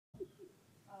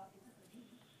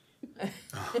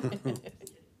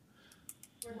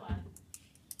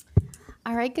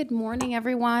All right, good morning,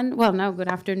 everyone. Well, no, good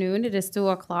afternoon. It is 2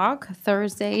 o'clock,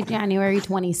 Thursday, January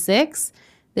 26th.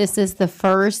 This is the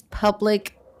first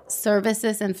Public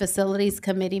Services and Facilities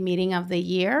Committee meeting of the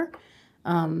year.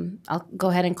 I'll go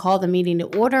ahead and call the meeting to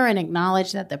order and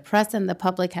acknowledge that the press and the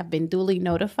public have been duly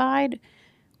notified.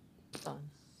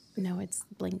 No, it's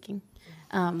blinking.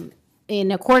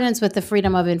 In accordance with the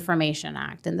Freedom of Information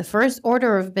Act. And the first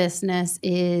order of business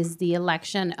is the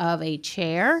election of a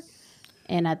chair.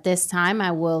 And at this time,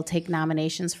 I will take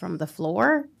nominations from the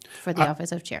floor for the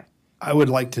office of chair. I would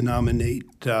like to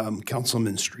nominate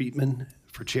Councilman Streetman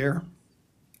for chair.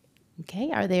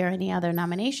 Okay, are there any other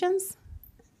nominations?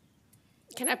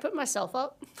 Can I put myself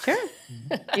up? Sure,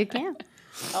 you can.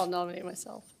 I'll nominate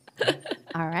myself.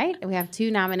 All right, we have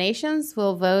 2 nominations.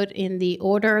 We'll vote in the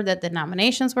order that the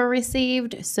nominations were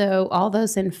received. So all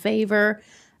those in favor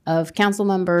of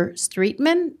Councilmember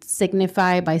Streetman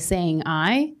signify by saying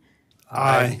aye.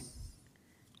 Aye.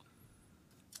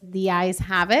 The ayes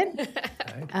have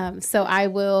it. So I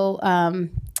will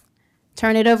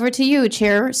turn it over to you,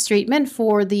 Chair Streetman,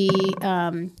 for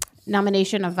the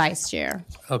nomination of vice chair.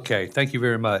 Okay, thank you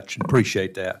very much.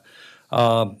 Appreciate that.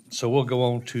 So we'll go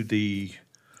on to the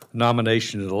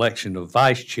nomination and election of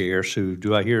vice chair. So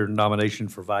do I hear a nomination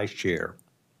for vice chair?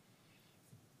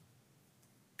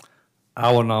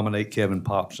 I will nominate Kevin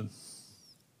Popson.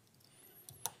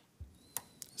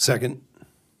 Second.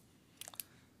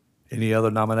 Any other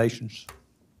nominations?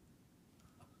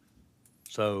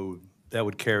 So that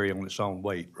would carry on its own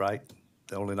weight, right?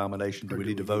 The only nomination, do we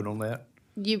need to vote on that?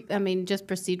 I mean, just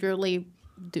procedurally,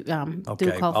 do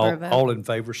Okay, call for a vote. all in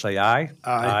favor say aye.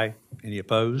 Aye. Any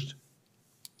opposed?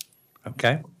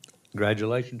 Okay,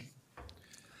 congratulations.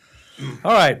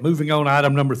 All right, moving on,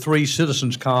 item number 3,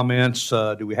 citizens' comments.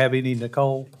 Do we have any,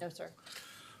 Nicole? No, sir.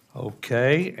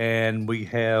 Okay, and we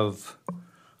have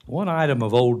one item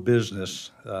of old business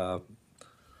that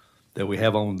we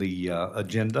have on the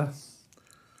agenda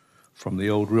from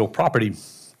the old Real Property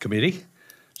Committee.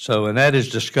 So, and that is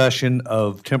discussion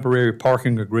of temporary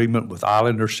parking agreement with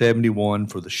Islander 71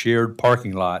 for the shared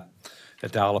parking lot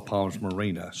at the Isle of Palms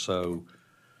Marina. So,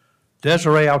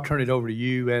 Desiree, I'll turn it over to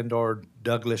you and or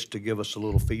Douglas to give us a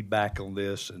little feedback on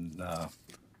this and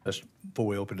before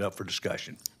we open it up for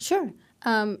discussion. Sure.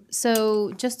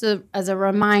 So just as a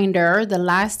reminder, the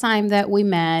last time that we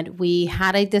met, we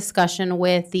had a discussion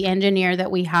with the engineer that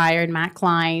we hired, Matt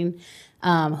Klein,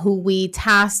 who we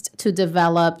tasked to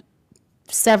develop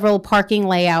several parking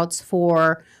layouts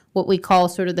for what we call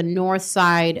sort of the north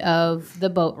side of the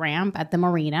boat ramp at the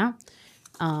marina.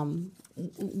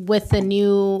 With the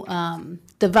new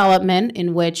development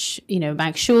in which,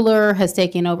 Mike Schuler has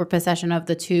taken over possession of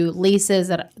the 2 leases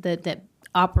that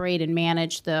operate and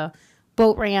manage the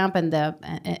boat ramp and the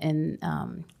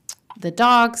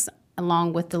docks,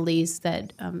 along with the lease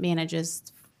that manages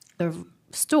the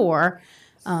store.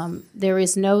 There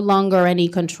is no longer any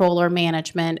control or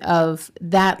management of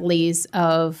that lease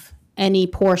of any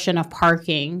portion of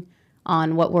parking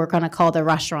on what we're going to call the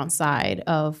restaurant side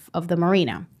of the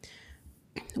marina.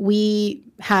 We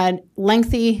had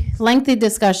lengthy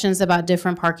discussions about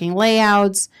different parking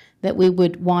layouts that we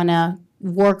would want to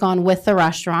work on with the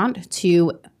restaurant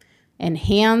to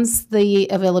enhance the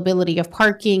availability of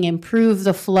parking, improve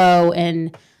the flow,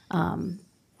 and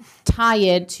tie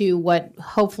it to what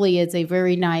hopefully is a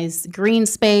very nice green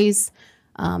space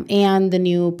and the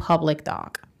new public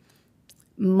dock.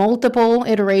 Multiple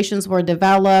iterations were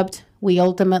developed. We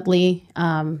ultimately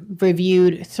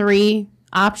reviewed 3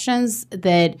 options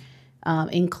that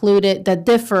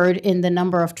differed in the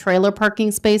number of trailer parking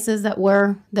spaces that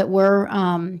were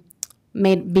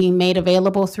being made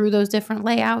available through those different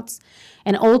layouts.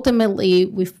 And ultimately,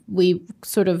 we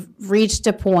sort of reached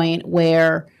a point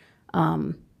where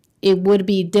it would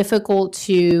be difficult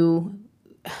to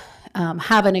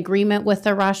have an agreement with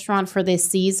the restaurant for this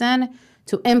season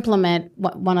to implement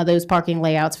one of those parking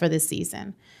layouts for this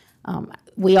season.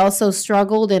 We also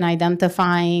struggled in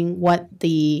identifying what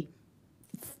the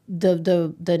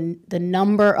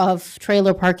number of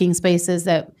trailer parking spaces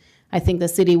that I think the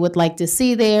city would like to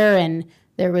see there, and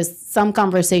there was some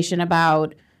conversation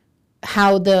about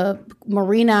how the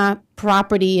marina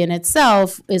property in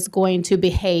itself is going to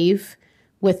behave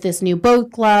with this new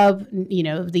boat club,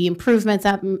 the improvements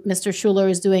that Mr. Schuler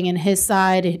is doing in his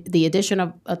side, the addition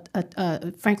of,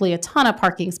 frankly, a ton of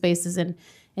parking spaces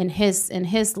in his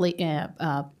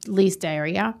leased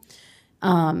area,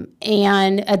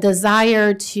 and a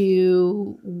desire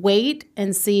to wait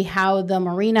and see how the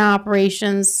marina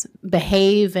operations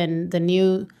behave and the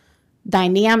new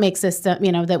dynamic system,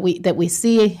 that we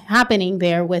see happening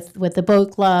there with the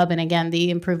boat club, and again, the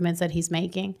improvements that he's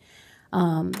making.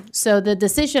 So the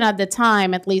decision at the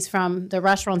time, at least from the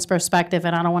restaurant's perspective,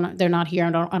 and they're not here,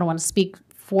 I don't want to speak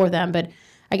for them, but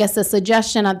I guess the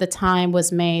suggestion at the time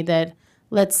was made that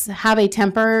let's have a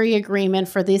temporary agreement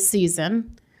for this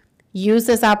season, use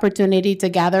this opportunity to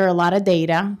gather a lot of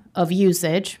data of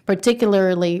usage,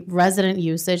 particularly resident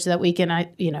usage, that we can,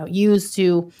 use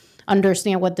to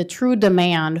understand what the true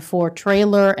demand for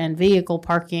trailer and vehicle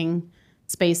parking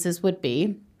spaces would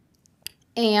be.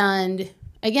 And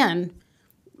again,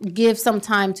 give some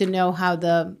time to know how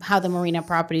the marina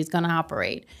property is going to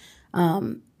operate.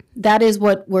 That is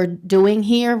what we're doing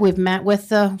here. We've met with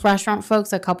the restaurant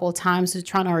folks a couple of times to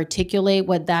try to articulate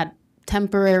what that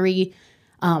temporary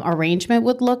arrangement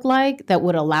would look like, that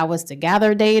would allow us to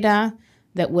gather data,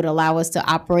 that would allow us to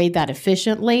operate that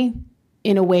efficiently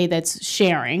in a way that's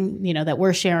sharing, that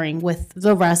we're sharing with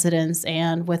the residents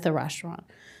and with the restaurant.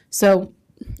 So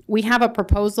we have a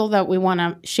proposal that we want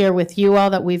to share with you all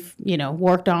that we've,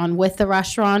 worked on with the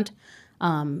restaurant.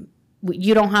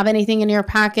 You don't have anything in your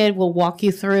packet. We'll walk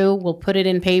you through. We'll put it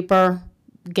in paper,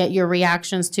 get your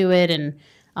reactions to it, and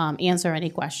answer any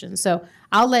questions. So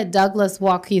I'll let Douglas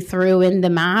walk you through in the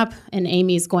map, and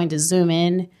Amy's going to zoom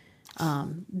in.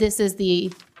 This is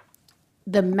the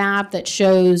map that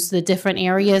shows the different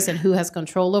areas and who has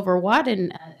control over what.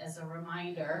 And as a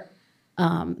reminder,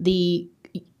 the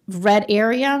red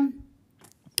area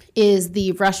is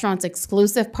the restaurant's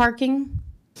exclusive parking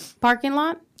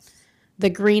lot. The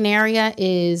green area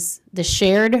is the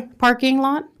shared parking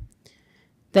lot,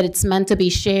 that it's meant to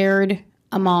be shared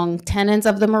among tenants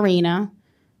of the marina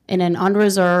in an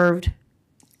unreserved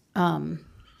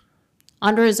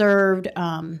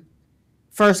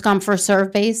first come, first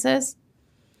served basis.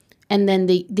 And then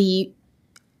the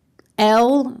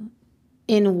L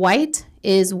in white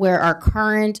is where our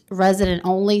current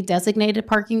resident-only designated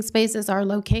parking spaces are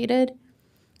located.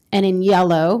 And in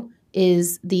yellow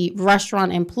is the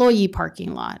restaurant employee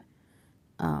parking lot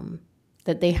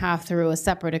that they have through a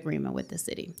separate agreement with the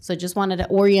city. So just wanted to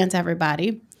orient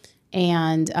everybody,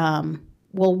 and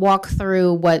we'll walk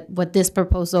through what this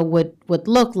proposal would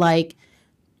look like.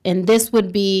 And this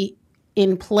would be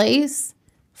in place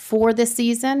for the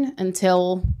season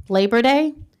until Labor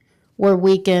Day, where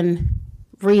we can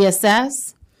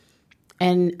reassess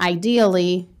and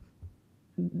ideally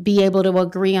be able to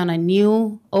agree on a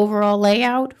new overall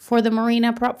layout for the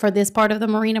marina for this part of the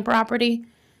marina property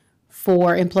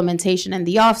for implementation in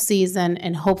the off season,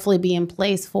 and hopefully be in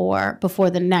place before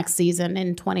the next season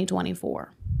in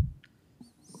 2024.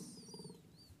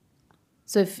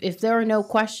 So if there are no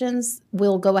questions,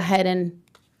 we'll go ahead and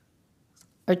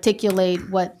articulate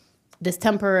what this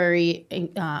temporary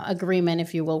agreement,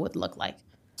 if you will, would look like.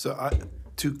 So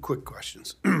two quick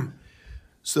questions.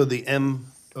 So the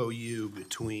MOU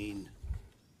between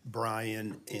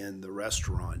Brian and the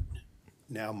restaurant,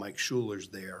 now Mike Schuler's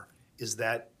there, is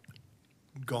that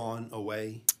gone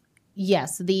away?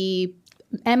 Yes, the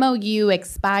MOU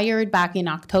expired back in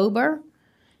October,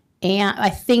 and I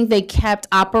think they kept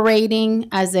operating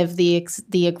as if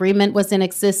the agreement wasn't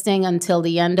existing until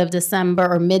the end of December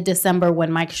or mid-December,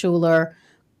 when Mike Schuler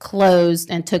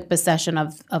closed and took possession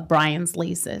of Brian's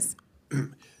leases.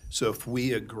 So if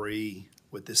we agree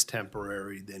with this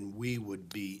temporary, then we would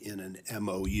be in an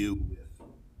MOU with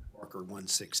Marker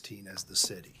 116 as the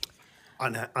city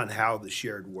on how the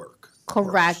shared work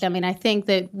Correct. works. I mean, I think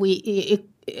that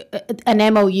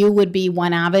an MOU would be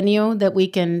one avenue that we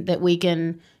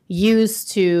can use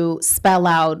to spell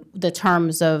out the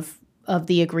terms of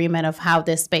the agreement of how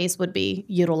this space would be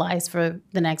utilized for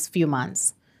the next few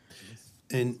months.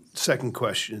 And second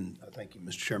question, thank you,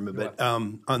 Mr. Chairman, but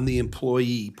on the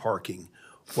employee parking,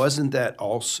 wasn't that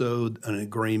also an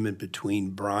agreement between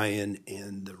Brian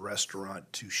and the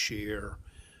restaurant to share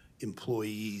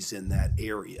employees in that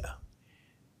area?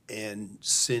 And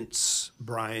since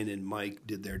Brian and Mike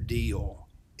did their deal,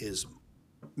 is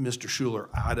Mr. Schuler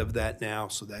out of that now,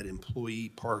 so that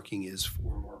employee parking is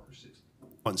for Marker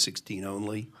 116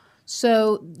 only?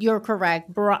 So you're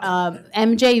correct.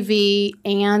 MJV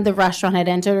and the restaurant had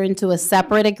entered into a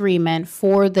separate agreement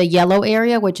for the yellow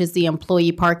area, which is the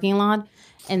employee parking lot.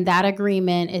 And that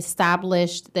agreement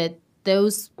established that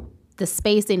the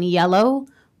space in yellow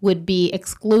would be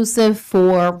exclusive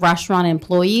for restaurant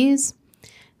employees.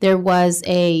 There was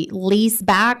a lease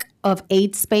back of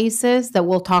 8 spaces that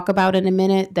we'll talk about in a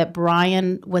minute that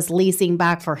Brian was leasing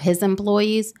back for his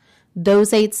employees.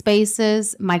 Those 8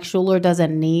 spaces, Mike Schuler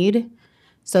doesn't need.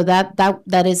 So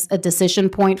that is a decision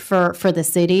point for the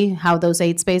city, how those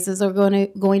 8 spaces are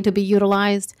going to be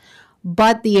utilized.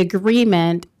 But the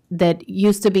agreement that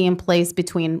used to be in place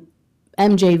between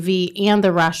MJV and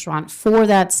the restaurant for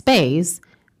that space,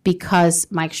 because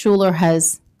Mike Schuler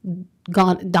has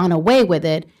done away with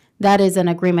it, that is an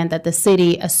agreement that the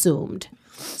city assumed.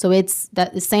 So it's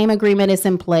that the same agreement is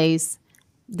in place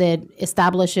that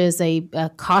establishes a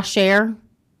cost share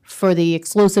for the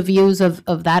exclusive use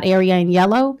of that area in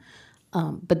yellow.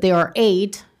 But there are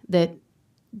 8 that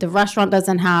the restaurant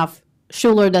doesn't have,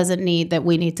 Schuler doesn't need, that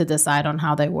we need to decide on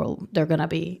how they're gonna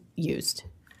be used.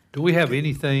 Do we have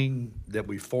anything that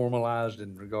we formalized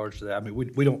in regards to that? I mean,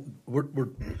 we don't, we're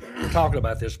talking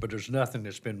about this, but there's nothing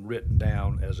that's been written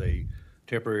down as a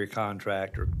temporary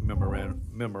contract or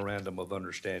memorandum of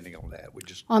understanding on that. We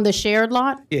just, On the shared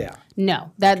lot? yeah.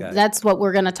 No, Okay. that's what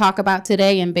we're gonna talk about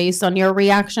today, and based on your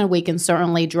reaction, we can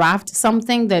certainly draft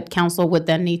something that council would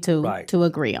then need Right. to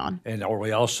agree on. And are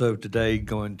we also today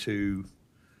going to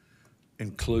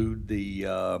include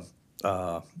the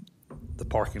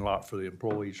parking lot for the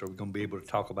employees? Are we going to be able to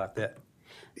talk about that?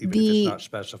 Even if The- it's not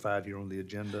specified here on the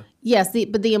agenda? Yes,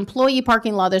 but the employee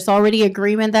parking law, there's already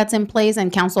agreement that's in place,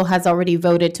 and council has already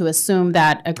voted to assume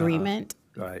that agreement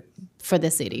Right. for the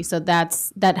city. So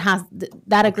that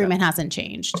agreement hasn't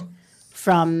changed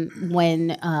from when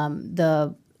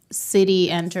the city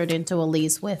entered into a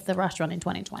lease with the restaurant in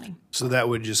 2020. So that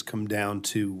would just come down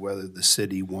to whether the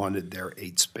city wanted their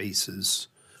 8 spaces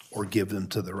or give them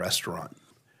to the restaurant.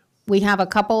 We have a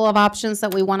couple of options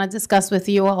that we want to discuss with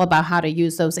you all about how to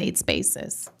use those 8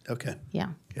 spaces. Okay. Yeah.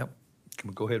 Yep. Can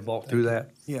we go ahead and walk through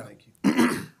that? Yeah.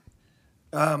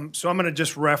 So I'm going to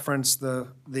just reference the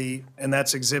and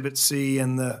that's Exhibit C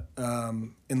in the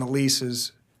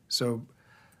leases. So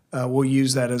we'll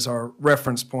use that as our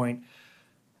reference point.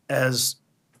 As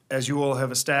you all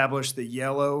have established, the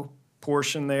yellow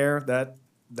portion there,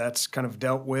 that's kind of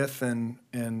dealt with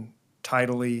and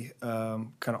tidily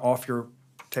kind of off your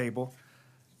table.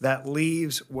 That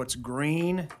leaves what's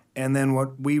green and then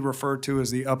what we refer to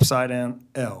as the upside down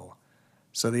L.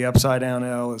 So the upside down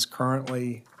L is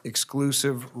currently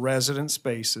exclusive resident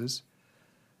spaces.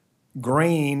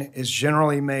 Green is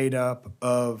generally made up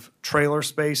of trailer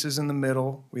spaces in the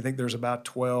middle. We think there's about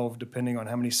 12, depending on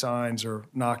how many signs are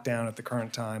knocked down at the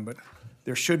current time. But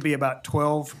there should be about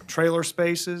 12 trailer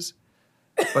spaces.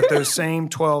 But those same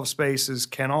 12 spaces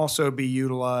can also be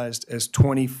utilized as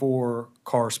 24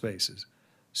 car spaces.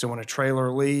 So when a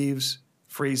trailer leaves,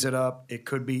 frees it up, it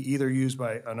could be either used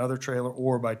by another trailer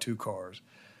or by 2 cars.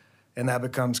 And that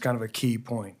becomes kind of a key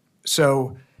point.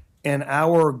 So in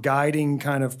our guiding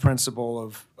kind of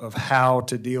principle of how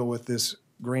to deal with this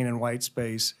green and white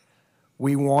space,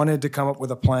 we wanted to come up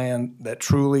with a plan that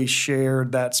truly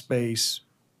shared that space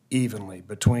evenly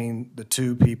between the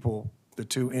 2 people, the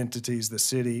 2 entities, the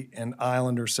city and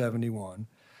Islander 71.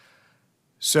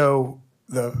 So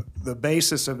the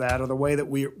basis of that, or the way that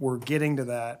we're getting to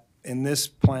that in this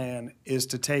plan, is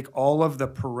to take all of the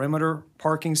perimeter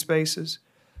parking spaces.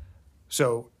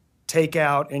 So take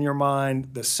out in your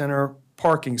mind the center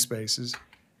parking spaces.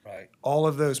 Right. All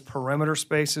of those perimeter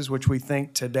spaces, which we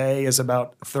think today is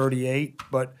about 38,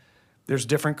 but there's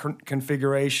different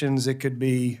configurations. It could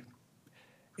be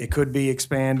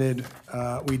expanded.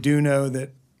 We do know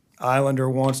that Islander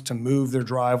wants to move their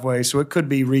driveway, so it could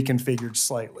be reconfigured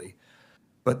slightly.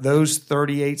 But those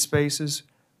 38 spaces,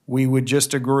 we would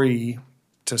just agree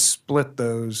to split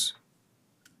those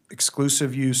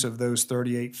exclusive use of those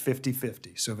 38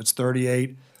 50-50. So if it's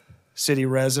 38, city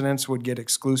residents would get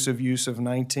exclusive use of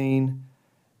 19,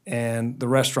 and the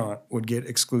restaurant would get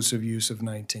exclusive use of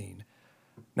 19.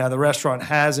 Now, the restaurant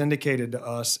has indicated to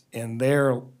us in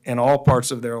all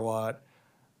parts of their lot,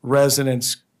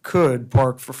 residents could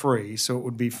park for free, so it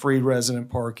would be free resident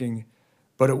parking,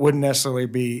 but it wouldn't necessarily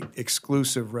be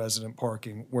exclusive resident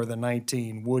parking, where the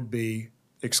 19 would be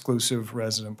exclusive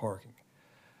resident parking.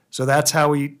 So that's how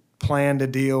we plan to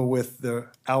deal with the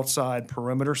outside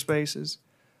perimeter spaces.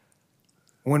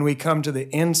 When we come to the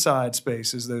inside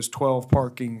spaces, those 12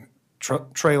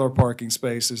 trailer parking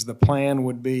spaces, the plan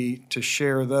would be to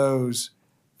share those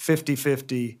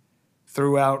 50-50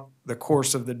 throughout the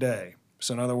course of the day.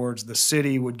 So in other words, the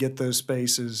city would get those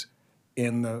spaces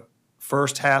in the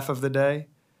first half of the day.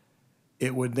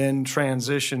 It would then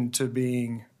transition to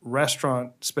being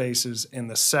restaurant spaces in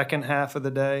the second half of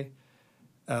the day.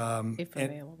 If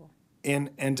available.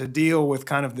 And to deal with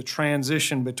kind of the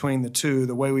transition between the two,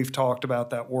 the way we've talked about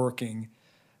that working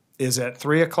is at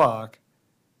 3 o'clock,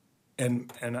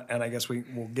 and I guess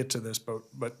we'll get to this,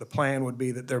 but the plan would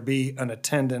be that there be an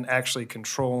attendant actually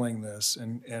controlling this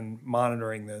and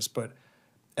monitoring this. But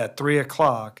at 3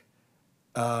 o'clock,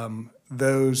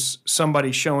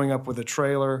 somebody showing up with a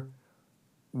trailer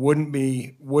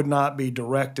would not be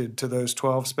directed to those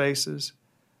 12 spaces.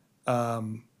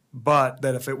 But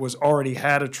that if it was already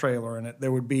had a trailer in it,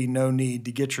 there would be no need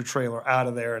to get your trailer out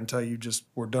of there until you just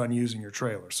were done using your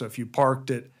trailer. So if you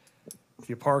parked at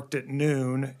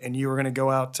noon and you were going to go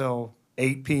out till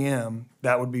 8 p.m.,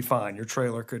 that would be fine. Your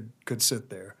trailer could sit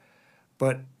there.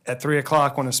 But at 3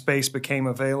 o'clock, when a space became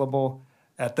available,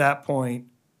 at that point,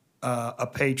 a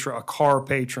car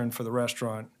patron for the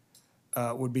restaurant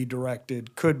could be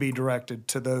directed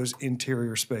to those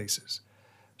interior spaces.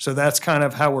 So that's kind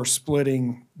of how we're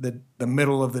splitting the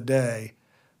middle of the day,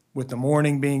 with the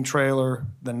morning being trailer,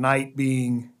 the night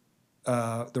being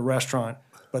the restaurant.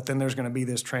 But then there's going to be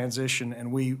this transition,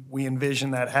 and we envision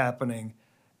that happening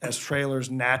as trailers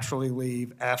naturally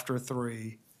leave after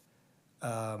 3.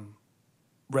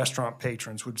 Restaurant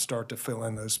patrons would start to fill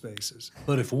in those spaces.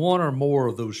 But if one or more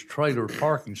of those trailer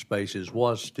parking spaces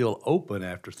was still open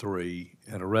after 3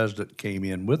 and a resident came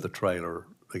in with a trailer,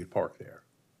 they could park there.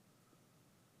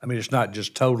 I mean, it's not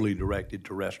just totally directed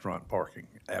to restaurant parking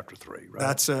after 3,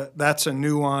 right? That's a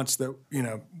nuance that,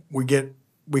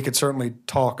 we could certainly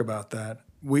talk about that.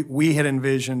 We had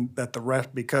envisioned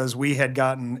that because we had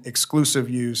gotten exclusive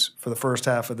use for the first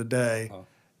half of the day,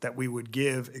 that we would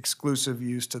give exclusive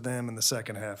use to them in the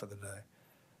second half of the day.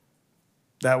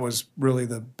 That was really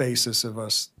the basis of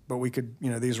us, but we could,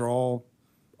 these are all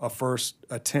a first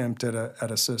attempt at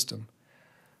a system.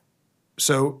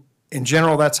 So in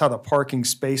general, that's how the parking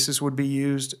spaces would be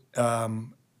used.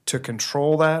 To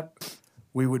control that,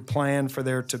 we would plan for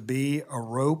there to be a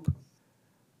rope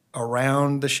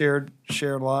around the shared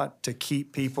lot to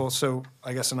keep people. So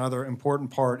I guess another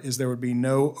important part is there would be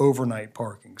no overnight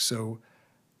parking. So,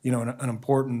 an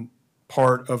important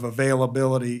part of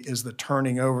availability is the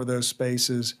turning over those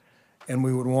spaces, and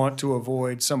we would want to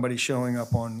avoid somebody showing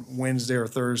up on Wednesday or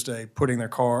Thursday, putting their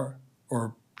car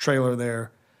or trailer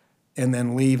there, and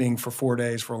then leaving for 4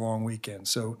 days for a long weekend.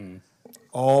 So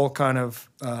all programs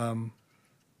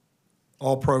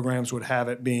would have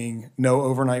it being no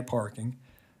overnight parking.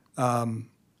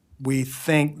 We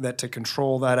think that to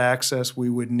control that access, we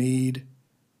would need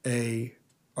a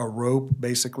rope,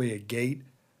 basically a gate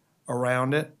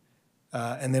around it.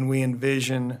 And then we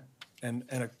envision,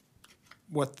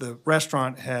 what the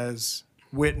restaurant has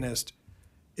witnessed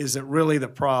is that really the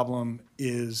problem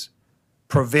is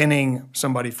preventing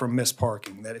somebody from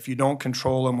misparking, that if you don't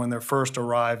control them when they're first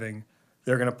arriving,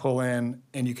 they're going to pull in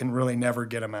and you can really never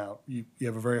get them out. You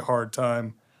have a very hard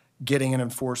time getting an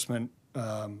enforcement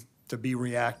to be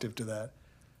reactive to that.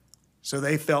 So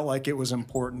they felt like it was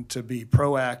important to be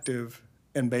proactive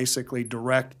and basically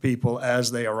direct people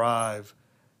as they arrive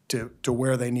to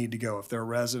where they need to go. If they're a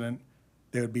resident,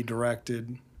 they would be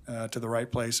directed to the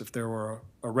right place. If there were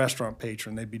a restaurant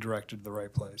patron, they'd be directed to the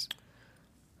right place.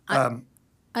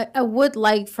 I would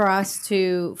like for us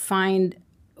to find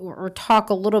or talk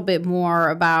a little bit more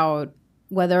about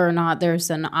whether or not there's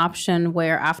an option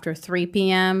where after 3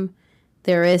 p.m.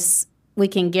 we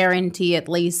can guarantee at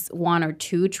least 1 or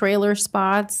 2 trailer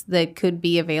spots that could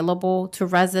be available to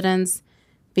residents.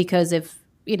 Because if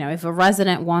a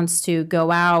resident wants to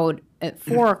go out at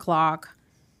 4 o'clock,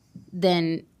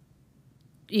 then,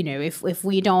 if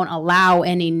we don't allow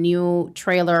any new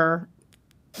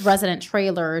resident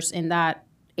trailers in that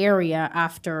area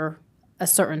after a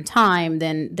certain time,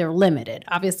 then they're limited.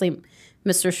 Obviously,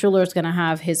 Mr. Schuler is going to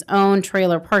have his own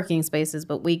trailer parking spaces,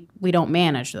 but we don't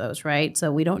manage those, right?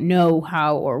 So we don't know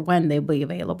how or when they'll be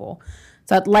available.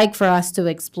 So I'd like for us to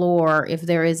explore if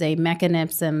there is a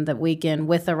mechanism that we can,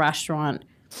 with a restaurant,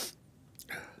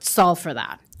 solve for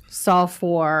that. Solve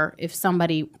for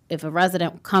if a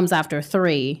resident comes after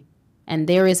 3 and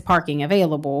there is parking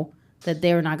available, that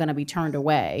they're not going to be turned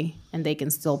away and they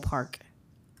can still park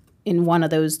in one of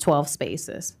those 12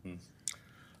 spaces.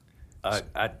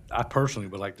 I personally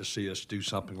would like to see us do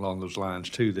something along those lines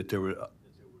too, that there would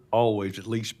always at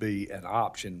least be an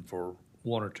option for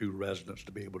 1 or 2 residents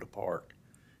to be able to park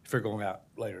if they're going out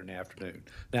later in the afternoon.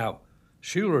 Now,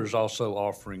 Schuler is also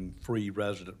offering free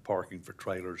resident parking for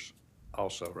trailers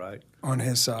also, right? On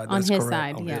his side, On that's his correct.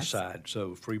 side, On yes. his side,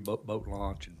 so free boat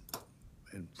launch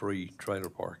and free trailer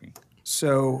parking.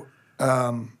 So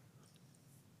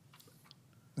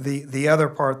the other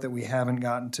part that we haven't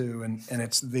gotten to, and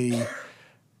it's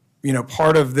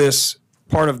part of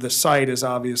the site is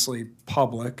obviously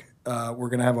public. We're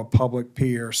going to have a public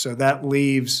pier, so that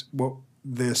leaves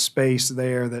the space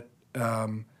there that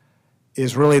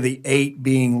is really the 8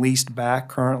 being leased back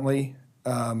currently,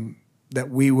 that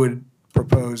we would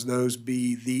propose those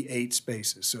be the 8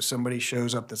 spaces. So somebody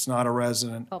shows up that's not a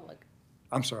resident. Public.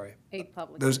 I'm sorry. 8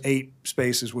 public. Those 8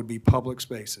 spaces would be public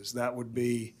spaces. That would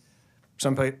be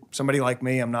somebody like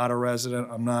me, I'm not a resident,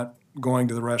 I'm not going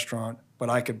to the restaurant, but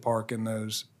I could park in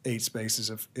those 8 spaces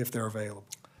if they're available.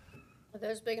 Are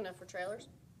those big enough for trailers?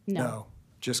 No,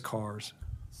 just cars.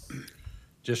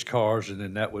 Just cars, and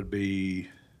then that would be,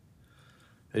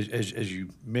 as you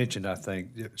mentioned, I think,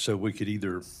 so we could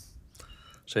either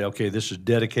say, okay, this is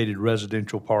dedicated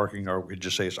residential parking, or we could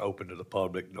just say it's open to the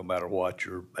public, no matter what.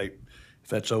 If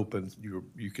that's open,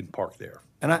 you can park there.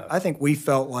 And I think we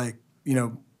felt like,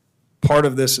 part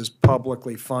of this is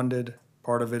publicly funded.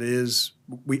 Part of it is,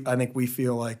 I think we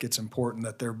feel like it's important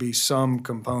that there be some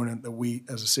component that we,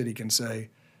 as a city, can say,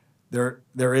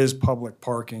 there is public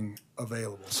parking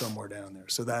available somewhere down there.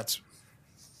 So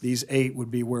these 8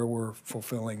 would be where we're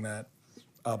fulfilling that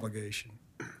obligation.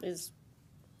 Is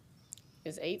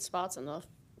 8 spots enough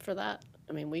for that?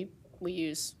 I mean, we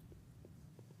use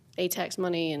ATAX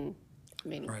money, and I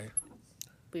mean, Right.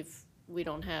 we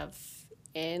don't have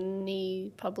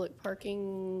any public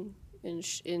parking in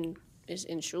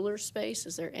Schuler's space.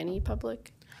 Is there any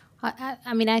public?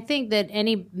 I mean, I think that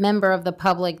any member of the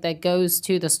public that goes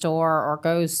to the store or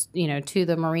goes, to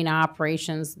the marina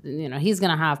operations, he's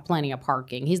going to have plenty of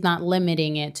parking. He's not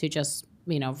limiting it to just,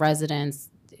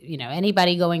 residents,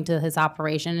 anybody going to his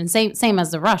operation. And same as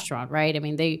the restaurant, right? I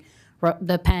mean, they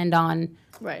depend on,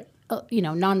 Right.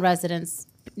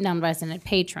 non-resident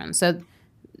patrons. So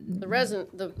The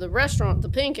restaurant, the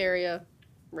pink area,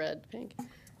 red, pink,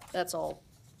 that's all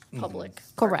public.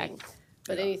 Correct. parking.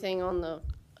 But anything on the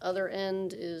other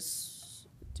end is,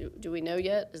 do we know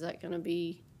yet? Is that gonna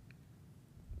be,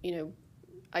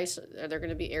 are there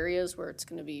gonna be areas where it's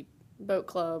gonna be boat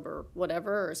club or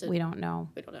whatever, or is it? we don't know.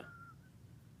 We don't know.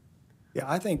 Yeah,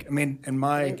 I think, in think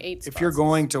 8 if you're spots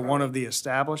going is to one probably- of the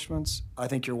establishments, I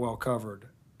think you're well covered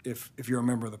if you're a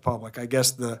member of the public. I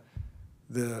guess the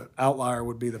outlier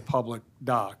would be the public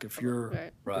dock. If you're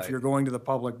Right. going to the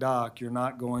public dock, you're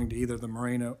not going to either the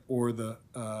marina or the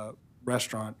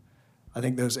restaurant. I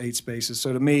think those 8 spaces.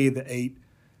 So to me, the 8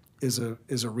 is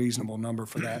a reasonable number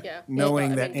for that. Yeah.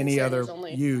 Knowing I that mean, any considering other there's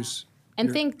only- use.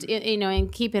 And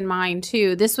and keep in mind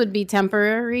too, this would be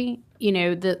temporary.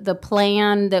 The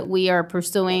plan that we are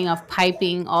pursuing of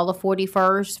piping all of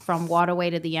 41st from Waterway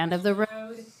to the end of the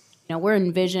road, we're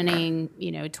envisioning,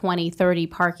 20, 30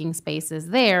 parking spaces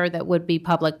there that would be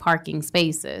public parking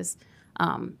spaces.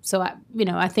 So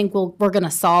I think we're going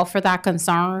to solve for that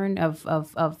concern of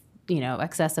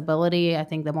accessibility. I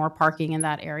think the more parking in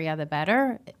that area, the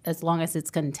better, as long as it's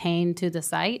contained to the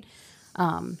site.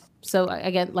 So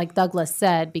again, like Douglas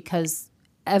said, because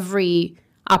every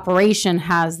operation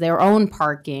has their own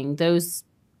parking, those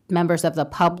members of the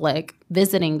public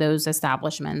visiting those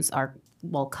establishments are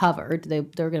well covered. They're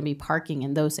going to be parking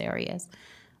in those areas.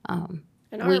 And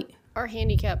We- our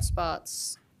handicap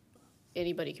spots,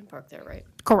 anybody can park there, right?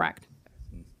 Correct.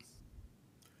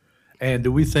 And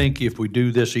do we think if we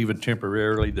do this even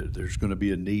temporarily, that there's going to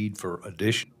be a need for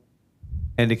additional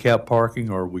handicap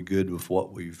parking, or are we good with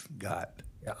what we've got?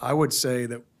 Yeah, I would say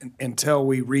that until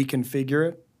we reconfigure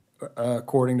it,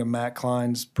 according to Matt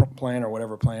Klein's plan or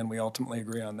whatever plan we ultimately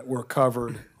agree on, that we're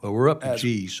covered. Well, we're up to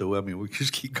G, so I mean, we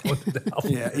just keep going down.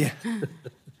 Yeah.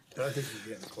 I think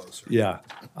we're getting closer. Yeah.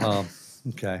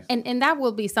 Okay. And that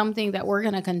will be something that we're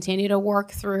going to continue to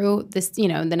work through this,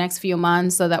 in the next few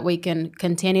months, so that we can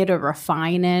continue to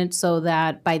refine it, so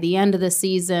that by the end of the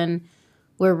season,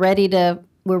 we're ready to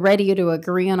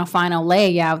agree on a final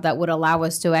layout that would allow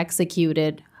us to execute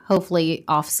it, hopefully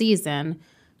off season.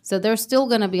 So there's still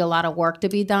going to be a lot of work to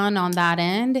be done on that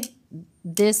end.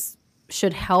 This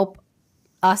should help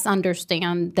us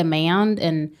understand demand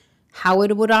and how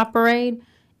it would operate.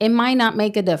 It might not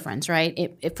make a difference,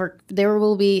 right? There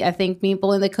will be, I think,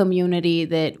 people in the community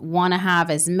that want to have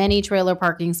as many trailer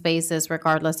parking spaces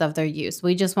regardless of their use.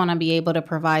 We just want to be able to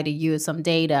provide you some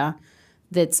data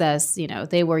that says,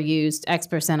 they were used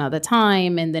X% of the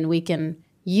time, and then we can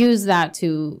use that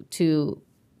to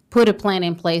put a plan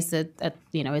in place that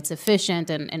it's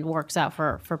efficient and works out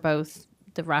for both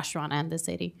the restaurant and the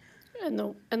city.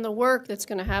 And the work that's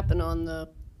gonna happen on the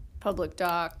public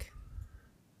dock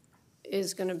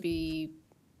is gonna be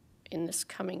in this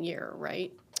coming year,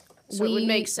 right? So it would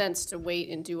make sense to wait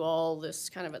and do all this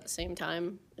kind of at the same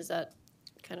time? Is that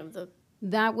kind of the?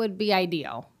 That would be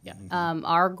ideal. Yeah.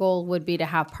 Our goal would be to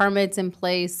have permits in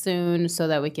place soon so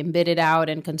that we can bid it out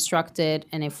and construct it.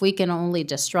 And if we can only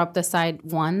disrupt the site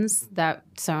once, that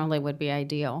certainly would be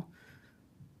ideal.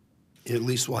 At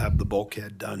least we'll have the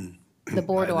bulkhead done. The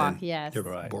boardwalk, by then. yes. The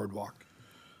Right. Boardwalk.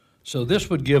 So this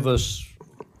would give us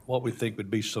what we think would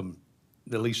be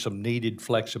at least some needed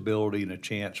flexibility and a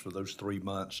chance for those 3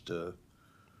 months to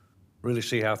really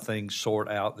see how things sort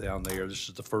out down there. This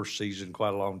is the first season,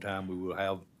 quite a long time, we will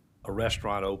have a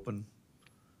restaurant open,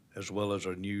 as well as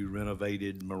a new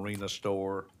renovated marina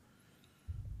store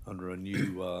under a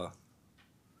new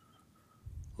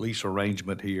lease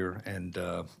arrangement here. And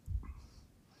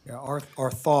Yeah,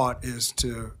 our thought is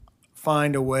to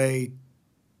find a way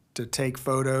to take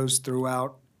photos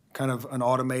throughout, kind of an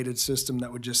automated system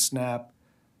that would just snap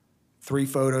 3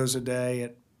 photos a day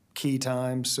at key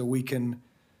times, so we can,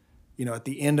 at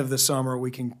the end of the summer,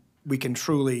 we can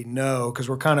truly know, because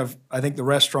we're kind of, I think the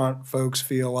restaurant folks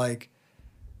feel like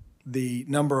the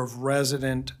number of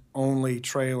resident-only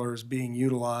trailers being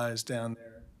utilized down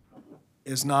there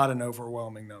is not an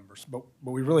overwhelming number, but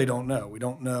we really don't know. We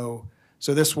don't know.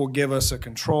 So this will give us a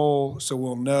control, so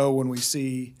we'll know when we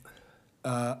see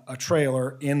a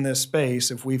trailer in this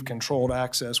space, if we've controlled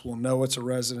access, we'll know it's a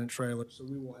resident trailer. So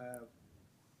we will have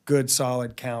good,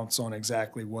 solid counts on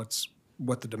exactly what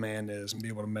the demand is and be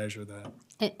able to measure that.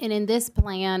 And in this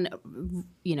plan,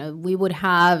 we would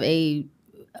have a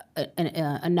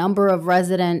number of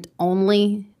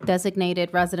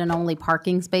designated resident-only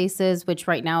parking spaces, which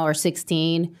right now are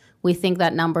 16. We think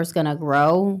that number's going to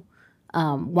grow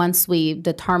once we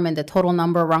determine the total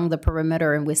number around the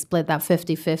perimeter and we split that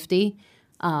 50-50.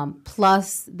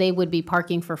 Plus, they would be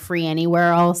parking for free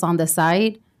anywhere else on the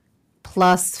site,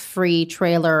 plus free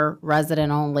trailer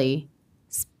resident-only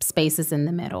spaces in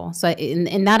the middle. So,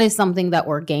 and that is something that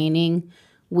we're gaining.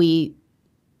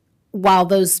 While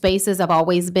those spaces have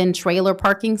always been trailer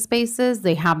parking spaces,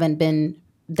 they haven't been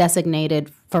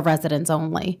designated for residents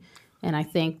only. And I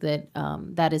think that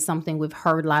that is something we've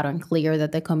heard loud and clear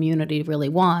that the community really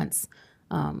wants.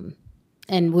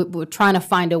 And we're trying to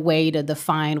find a way to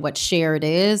define what shared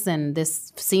is. And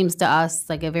this seems to us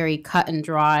like a very cut and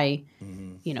dry,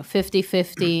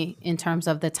 50-50 in terms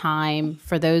of the time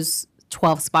for those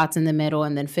 12 spots in the middle,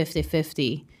 and then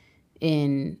 50-50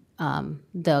 in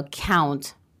the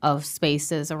count of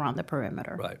spaces around the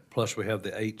perimeter. right, plus we have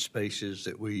the 8 spaces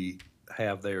that we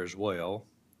have there as well,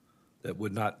 that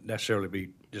would not necessarily be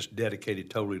just dedicated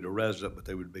totally to resident, but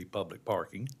they would be public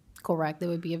parking. Correct, they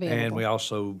would be available. And we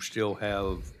also still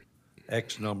have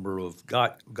X number of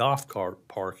golf cart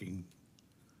parking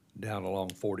down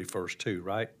along 41st too,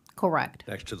 right? Correct.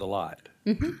 Next to the lot.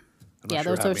 Mm-hmm. Yeah,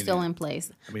 those are still in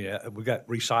place. I mean, we got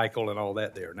recycle and all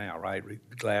that there now, right?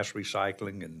 Glass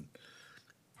recycling and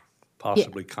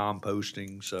possibly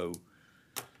composting, so.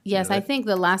 Yes, I think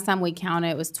the last time we counted,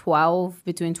 it was 12,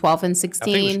 between 12 and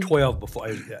 16. I think it was 12 before.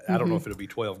 I don't know if it'll be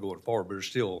 12 going forward, but there's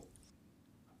still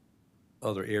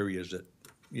other areas that,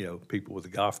 people with a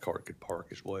golf cart could park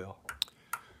as well.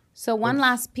 So one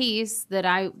last piece that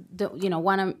I,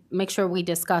 want to make sure we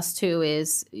discuss too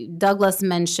is Douglas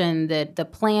mentioned that the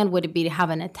plan would be to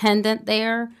have an attendant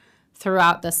there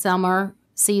throughout the summer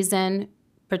season,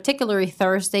 particularly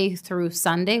Thursday through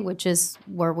Sunday, which is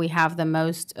where we have the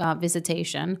most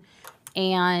visitation,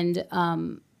 and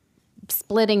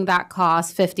splitting that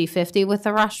cost 50-50 with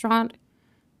the restaurant.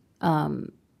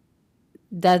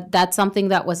 That's something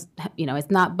that was,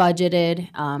 it's not budgeted.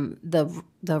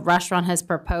 The restaurant has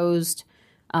proposed,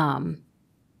 I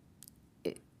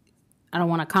don't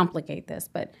want to complicate this,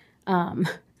 but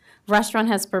restaurant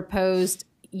has proposed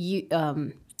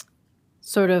using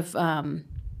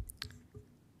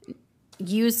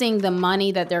the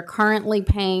money that they're currently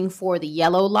paying for the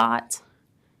yellow lot,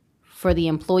 for the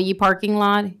employee parking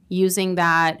lot, using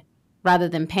that, rather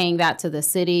than paying that to the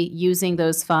city, using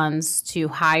those funds to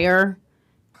hire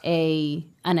an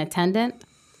attendant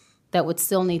that would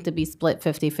still need to be split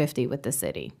 50-50 with the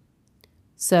city.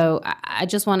 So I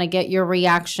just want to get your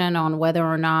reaction on whether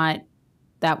or not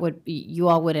you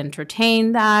all would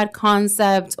entertain that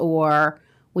concept, or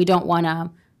we don't want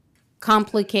to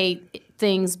complicate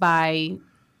things by,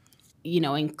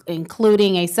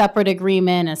 including a separate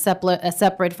agreement, a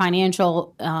separate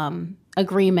financial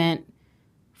agreement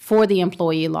for the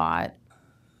employee lot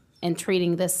and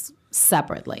treating this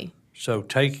separately. So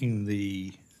taking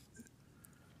the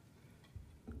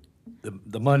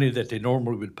money that they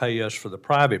normally would pay us for the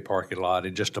private parking lot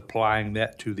and just applying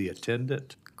that to the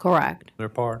attendant, Correct. their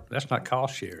part, that's not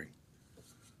cost sharing.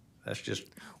 That's just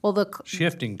Well,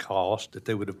 shifting cost that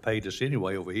they would have paid us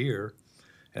anyway over here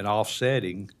and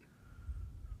offsetting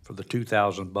for the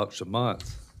 $2,000 a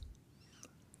month.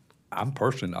 I'm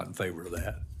personally not in favor of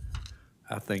that.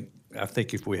 I think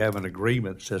if we have an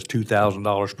agreement that says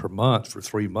 $2,000 per month for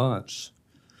 3 months,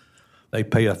 they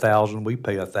pay $1,000, we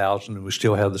pay $1,000, and we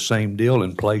still have the same deal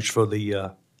in place for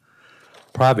the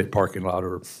private parking lot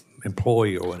or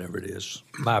employee or whatever it is,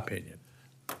 in my opinion.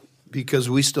 Because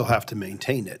we still have to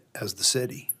maintain it as the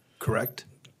city, correct?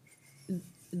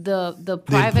 The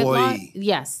private lot, employee.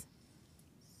 yes.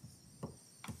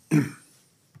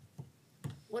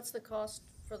 What's the cost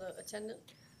for the attendant?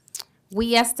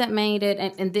 We estimated,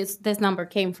 and this number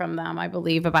came from them, I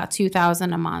believe, about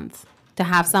 2,000 a month to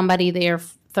have somebody there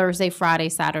Thursday, Friday,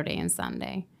 Saturday, and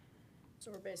Sunday.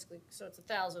 So we're basically, so it's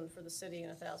 1,000 for the city and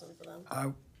 1,000 for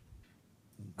them.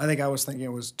 I think I was thinking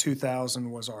it was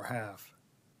 2,000 was our half.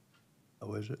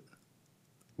 Oh, is it?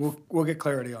 We'll get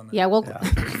clarity on that. Yeah, well,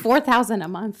 4,000 a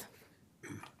month.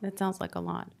 That sounds like a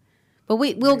lot, but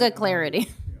we'll get clarity.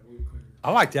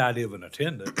 I like the idea of an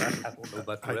attendant. I don't know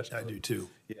about the I, rest I of do it. too.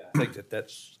 Yeah, I think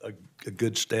that's a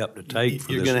good step to take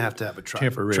for You're this going to have a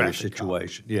temporary traffic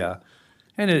situation. Yeah,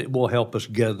 and it will help us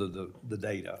gather the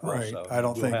data. Right. Also. I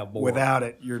don't We'll think have more. without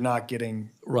it, you're not getting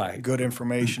Right. good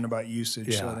information about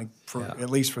usage. So I Yeah. think for Yeah.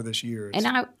 at least for this year. It's,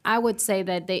 And I would say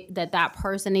that that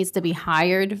person needs to be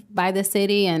hired by the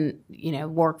city and,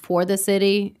 work for the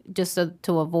city just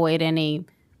to avoid any,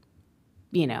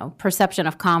 perception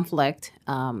of conflict.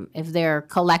 If they're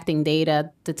collecting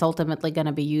data that's ultimately going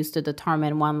to be used to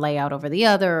determine one layout over the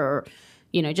other, or,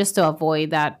 just to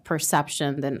avoid that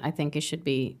perception, then I think it should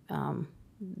be,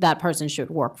 that person should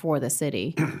work for the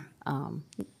city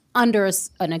under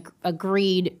an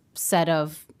agreed set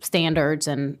of standards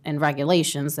and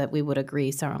regulations that we would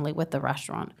agree certainly with the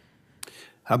restaurant.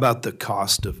 How about the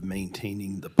cost of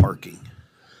maintaining the parking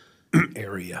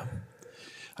area?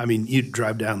 I mean, you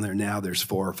drive down there now, there's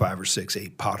 4 or 5 or 6,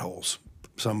 8 potholes.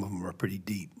 Some of them are pretty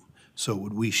deep. So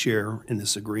would we share in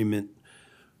this agreement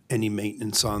any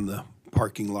maintenance on the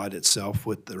parking lot itself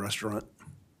with the restaurant?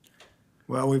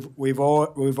 well, we've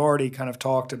already kind of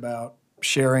talked about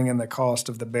sharing in the cost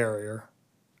of the barrier.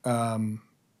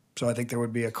 So I think there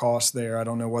would be a cost there. I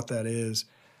don't know what that is.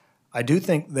 I do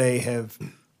think they have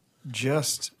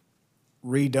just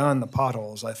redone the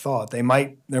potholes. I thought there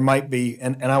might be,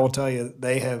 and I will tell you,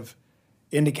 they have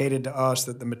indicated to us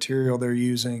that the material they're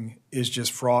using is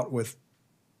just fraught with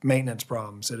maintenance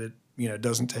problems, that it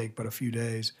doesn't take but a few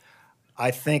days.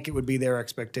 I think it would be their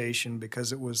expectation,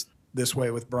 because it was this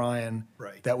way with Brian,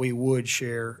 Right. that we would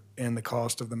share in the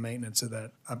cost of the maintenance of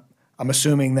that. I'm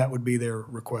assuming that would be their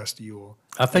request to you all.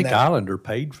 I think And that- Islander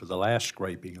paid for the last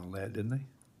scraping on that, didn't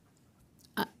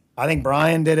they? I think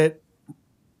Brian did it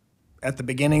at the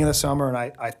beginning of the summer, and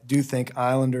I do think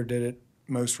Islander did it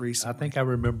most I recently. think I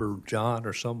remember John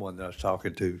or someone that I was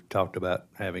talking to talked about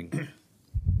having.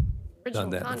 Original that in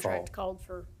the contract fall. called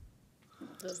for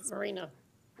the marina,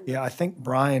 Yeah, I think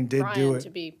Brian did do Brian it to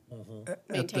be at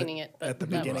the- maintaining it, but at the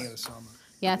that beginning of was- the summer.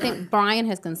 Yeah, I think Brian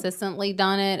has consistently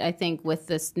done it. I think with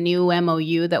this new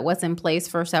MOU that was in place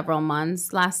for several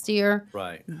months last year,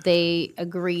 Right. they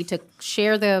agreed to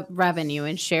share the revenue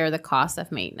and share the cost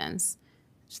of maintenance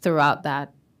throughout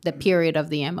the period of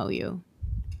the MOU.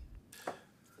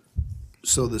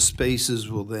 So the spaces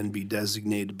will then be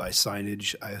designated by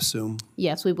signage, I assume?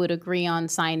 Yes, we would agree on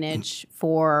signage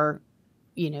for,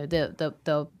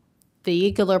 the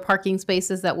vehicular parking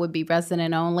spaces that would be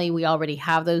resident only. We already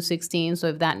have those 16, so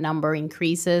if that number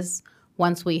increases,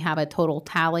 once we have a total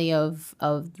tally of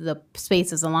the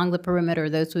spaces along the perimeter,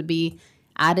 those would be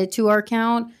added to our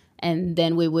count, and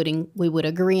then we would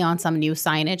agree on some new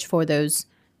signage for those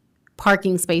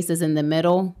parking spaces in the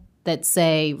middle that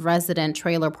say resident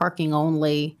trailer parking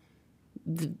only,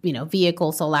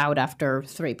 vehicles allowed after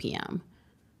 3 p.m.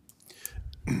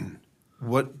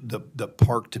 What, the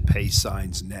park to pay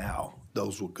signs now,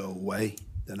 those will go away,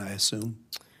 then I assume?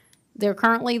 They're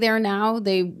currently there now.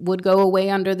 They would go away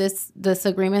under this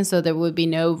agreement, so there would be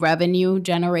no revenue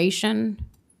generation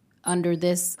under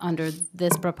this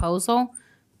proposal,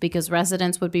 because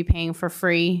residents would be paying for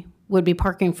free, would be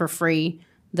parking for free.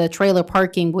 The trailer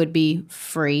parking would be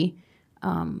free.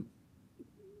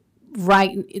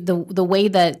 Right, the way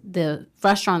that the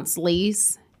restaurant's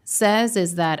lease says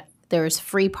is that there's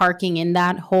free parking in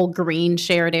that whole green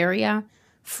shared area,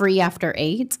 free after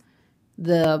 8.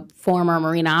 The former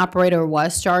marina operator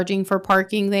was charging for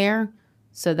parking there,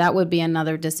 so that would be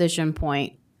another decision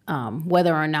point,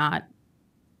 whether or not,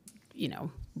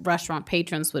 restaurant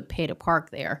patrons would pay to park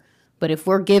there. But if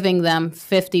we're giving them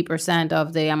 50%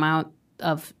 of the amount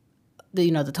of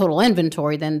the total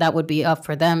inventory, then that would be up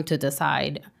for them to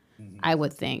decide, I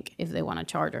would think, if they want to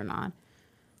charge or not.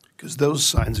 Because those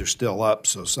signs are still up,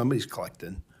 so somebody's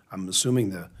collecting. I'm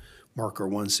assuming the marker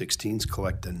 116's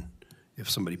collecting if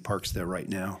somebody parks there right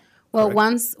now. Well,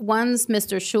 correct? once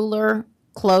Mr. Schuler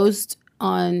closed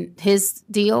on his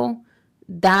deal,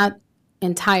 that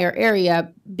entire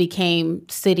area became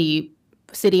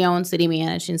city-owned,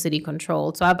 city-managed, and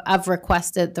city-controlled. So I've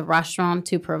requested the restaurant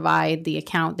to provide the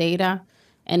account data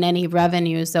and any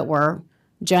revenues that were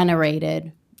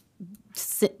generated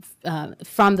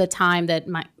from the time that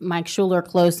Mike Schuler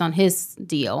closed on his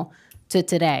deal to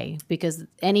today, because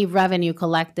any revenue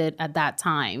collected at that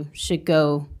time should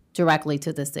go directly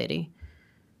to the city.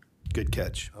 Good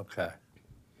catch. Okay.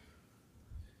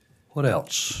 What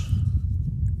else?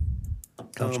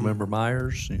 Councilmember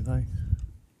Myers, anything?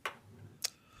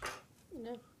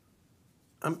 No.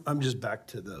 I'm just back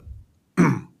to the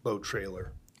boat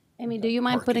trailer. Amy, do you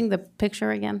mind Parking. putting the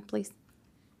picture again, please?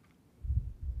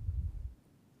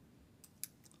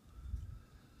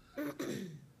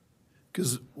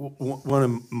 Because one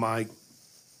of my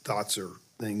thoughts or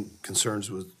concerns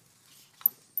with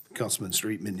Councilman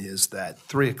Streetman is that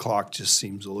 3 o'clock just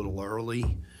seems a little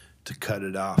early to cut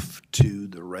it off to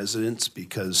the residents,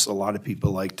 because a lot of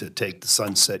people like to take the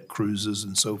sunset cruises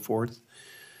and so forth.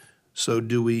 So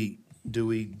do we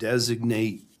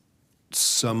designate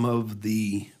some of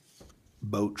the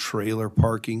boat trailer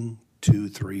parking, 2,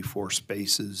 3, 4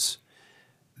 spaces,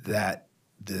 that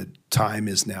the time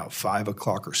is now 5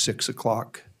 o'clock or 6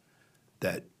 o'clock,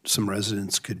 that some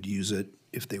residents could use it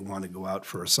if they want to go out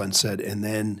for a sunset, and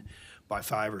then by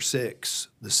 5 or 6,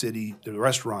 the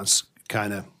restaurants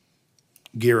kind of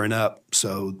gearing up,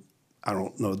 so I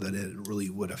don't know that it really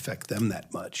would affect them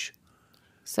that much.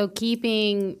 So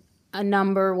keeping a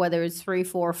number, whether it's 3,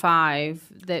 4,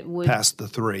 5, that would Past the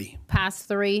 3. past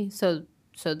 3, so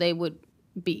they would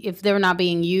be, if they're not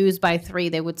being used by 3,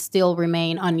 they would still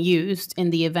remain unused in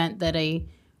the event that a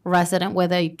resident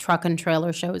with a truck and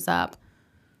trailer shows up.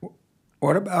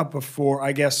 What about before,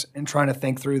 I guess, in trying to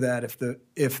think through that,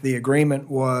 if the agreement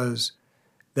was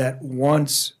that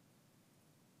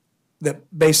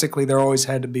that basically there always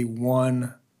had to be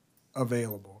one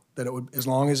available, that it would, as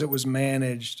long as it was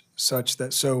managed such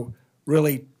that, so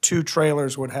really 2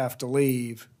 trailers would have to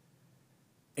leave.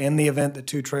 In the event that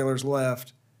 2 trailers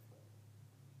left,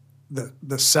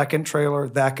 the second trailer,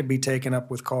 that could be taken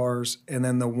up with cars, and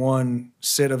then the one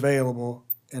sit available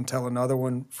until another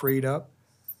one freed up.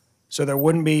 So there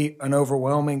wouldn't be an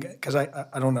overwhelming, because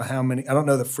I don't know how many, I don't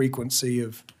know the frequency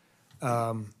of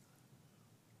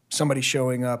somebody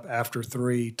showing up after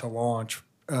 3 to launch.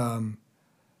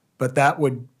 But that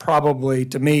would probably,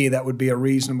 to me, that would be a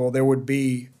reasonable, there would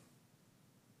be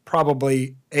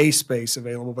probably a space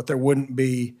available, but there wouldn't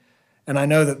be, and I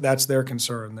know that that's their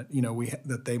concern, that,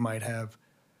 that they might have,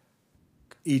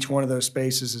 each one of those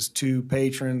spaces is 2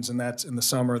 patrons, and that's in the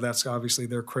summer, that's obviously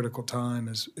their critical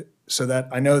time, so that,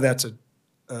 I know that's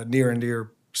a near and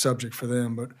dear subject for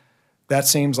them, but that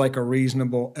seems like a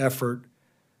reasonable effort,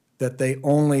 that they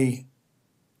only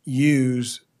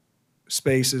use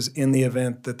spaces in the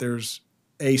event that there's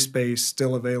a space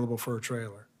still available for a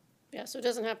trailer. Yeah, so it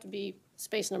doesn't have to be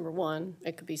space number 1.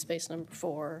 It could be space number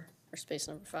 4 or space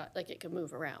number 5. Like, it could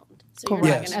move around. So you're not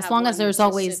Yes. gonna As have long one as there's that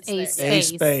just always sits a there.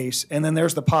 space. A space, and then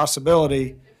there's the possibility,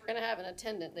 If we're gonna have an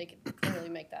attendant, they could clearly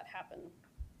make that happen.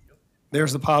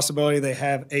 there's the possibility they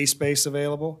have a space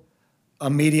available.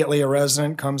 Immediately a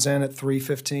resident comes in at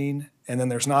 3:15, and then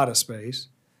there's not a space.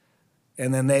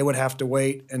 And then they would have to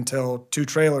wait until 2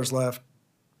 trailers left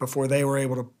before they were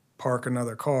able to park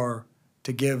another car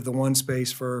to give the one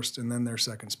space first and then their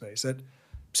second space. That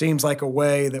seems like a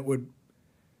way that would,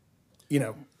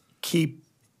 keep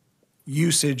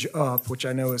usage up, which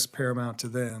I know is paramount to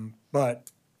them,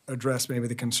 but address maybe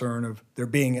the concern of there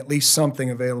being at least something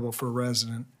available for a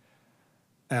resident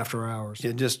after hours.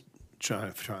 Yeah, just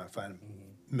trying to find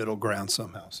a middle ground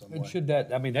somehow, some And way. should that,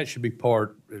 that should be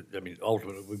part,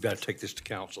 ultimately, we've got to take this to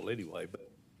council anyway,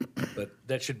 but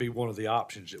that should be one of the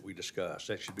options that we discuss.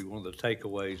 That should be one of the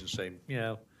takeaways and saying,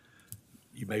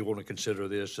 you may want to consider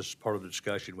this. This is part of the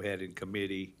discussion we had in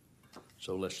committee.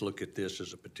 So let's look at this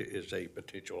as a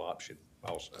potential option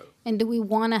also. And do we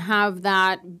want to have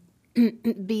that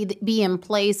be in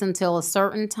place until a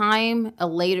certain time,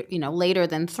 later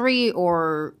than 3,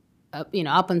 or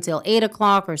up until 8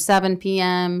 o'clock or 7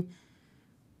 p.m.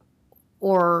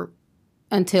 or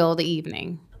until the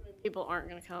evening? People aren't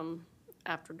gonna come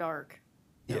after dark.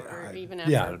 Or even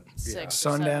Yeah, after 6 or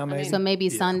Sundown, 7. maybe? So maybe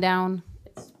sundown.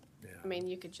 I mean,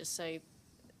 you could just say,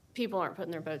 people aren't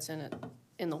putting their boats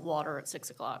in the water at 6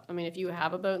 o'clock. I mean, if you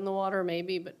have a boat in the water,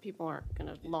 maybe, but people aren't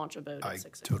gonna launch a boat I at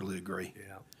 6 o'clock. totally agree.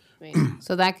 Yeah.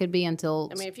 So that could be until.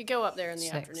 I mean, if you go up there in the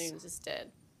 6. afternoons, it's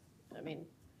dead. I mean,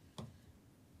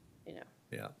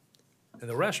 Yeah. And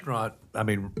the restaurant, I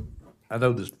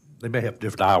know they may have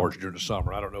different hours during the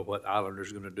summer. I don't know what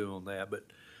Islander's going to do on that, but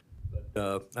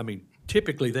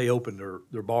typically they open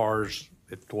their bars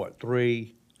at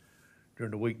 3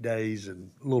 during the weekdays,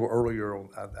 and a little earlier on,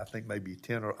 I think maybe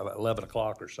 10 or 11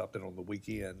 o'clock or something on the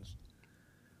weekends.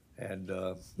 And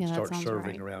Yeah, that start sounds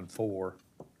serving right. around 4.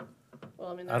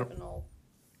 well, I mean, I they're don't- open all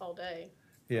all day.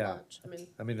 Yeah. Lunch. I mean,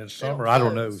 I mean, in don't summer, I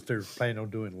don't know close. if they're planning on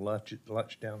doing lunch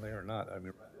down there or not. I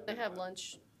mean, they have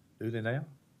lunch do they now?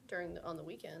 on the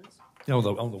weekends. On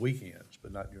the weekends,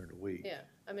 but not during the week. Yeah,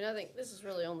 I mean, I think this is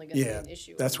really only gonna be Yeah, an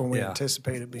issue. that's when we Yeah.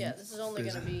 anticipate it being. Yeah, this is only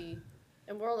gonna be,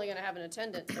 and we're only gonna have an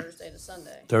attendant Thursday to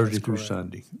Sunday. Thursday through correct.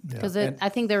 Sunday. Yeah. Because I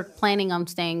think they're planning on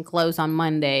staying closed on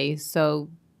Monday, so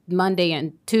Monday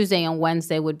and Tuesday and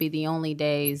Wednesday would be the only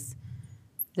days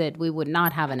that we would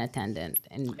not have an attendant.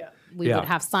 And Yeah. we Yeah. would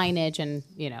have signage and,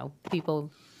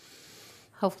 people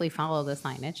hopefully follow the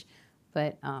signage.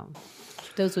 But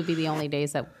those would be the only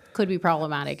days that could be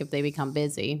problematic if they become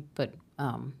busy, but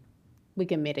we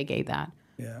can mitigate that.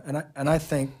 Yeah, and I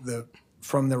think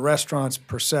from the restaurant's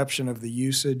perception of the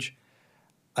usage,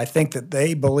 I think that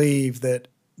they believe that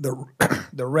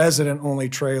the resident-only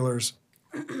trailers,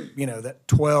 that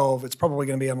 12, it's probably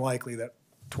going to be unlikely that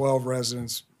 12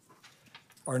 residents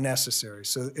are necessary.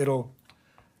 So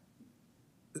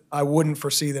I wouldn't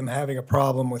foresee them having a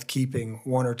problem with keeping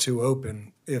one or two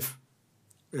open if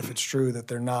it's true that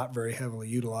they're not very heavily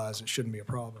utilized. It shouldn't be a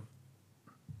problem.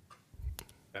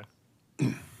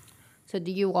 So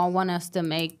do you all want us to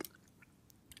do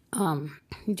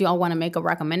y'all want to make a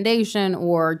recommendation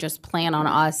or just plan on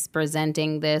us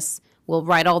presenting this? We'll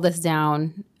write all this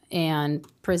down and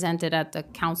present it at the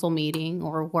council meeting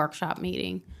or workshop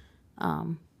meeting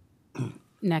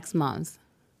next month.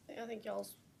 I think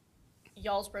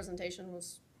y'all's presentation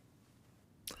was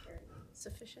very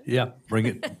sufficient. Yeah, bring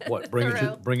it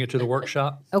Thorough. bring it to the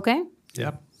workshop? Okay,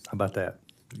 Yeah, how about that?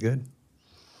 Good.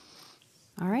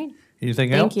 all right. Anything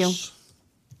Thank else?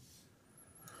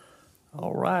 you.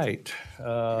 All right.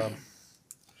 No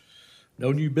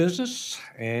new business,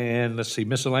 and let's see,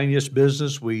 miscellaneous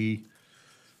business. We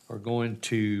are going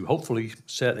to hopefully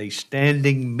set a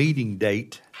standing meeting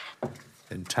date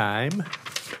and time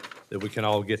that we can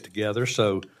all get together.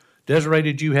 So Desiree,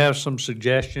 did you have some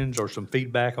suggestions or some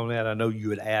feedback on that? I know you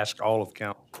had asked all of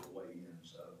council to weigh in,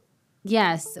 so.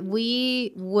 Yes,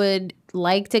 we would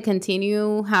like to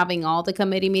continue having all the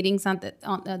committee meetings on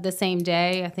the same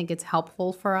day. I think it's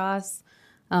helpful for us.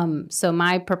 So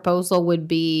my proposal would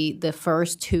be the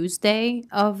first Tuesday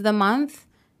of the month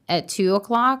at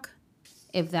 2:00,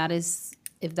 if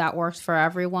that works for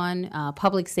everyone.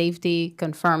 Public Safety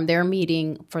confirmed their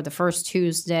meeting for the first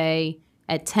Tuesday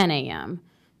at 10 a.m.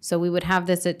 So we would have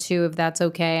this at 2 if that's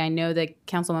okay. I know that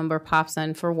Councilmember pops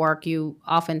in for work. You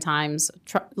oftentimes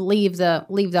leave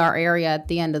our area at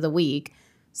the end of the week.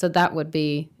 So that would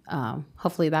be,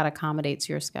 hopefully that accommodates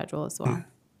your schedule as well.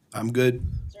 I'm good.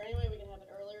 Is there any way we can have it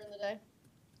earlier in the day?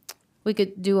 We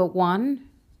could do a 1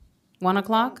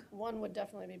 o'clock. One would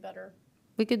definitely be better,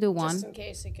 We could do 1. just in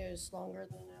case it goes longer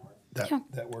than an hour.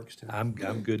 That works too. I'm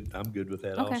good with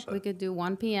that Okay, also. we could do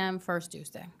 1 p.m. first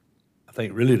Tuesday. I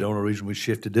think really the only reason we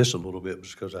shifted this a little bit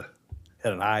was because I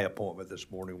had an eye appointment this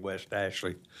morning, West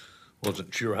Ashley.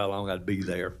 Wasn't sure how long I'd be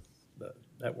there, but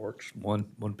that works. 1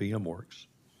 p.m. works.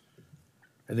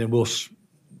 And then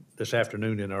this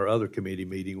afternoon in our other committee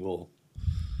meeting, we'll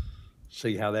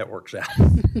see how that works out.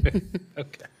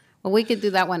 Okay. Well, we could do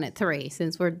that one at 3,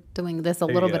 since we're doing this a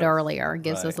you little bit go. earlier. It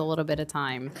gives us Right. a little bit of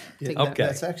time. to Yeah, go. Okay.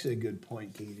 That's actually a good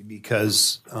point, Katie,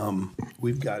 because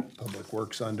we've got Public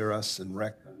Works under us and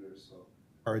Rec under us, so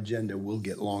our agenda will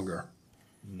get longer.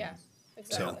 Yeah,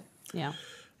 exactly. Yeah.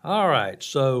 All right,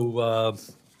 so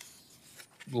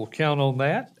we'll count on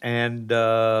that. And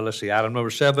let's see, item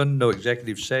number 7, no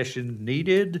executive session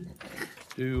needed.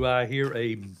 Do I hear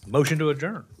a motion to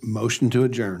adjourn? Motion to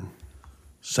adjourn.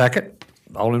 Second,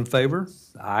 all in favor?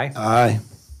 Aye. Aye.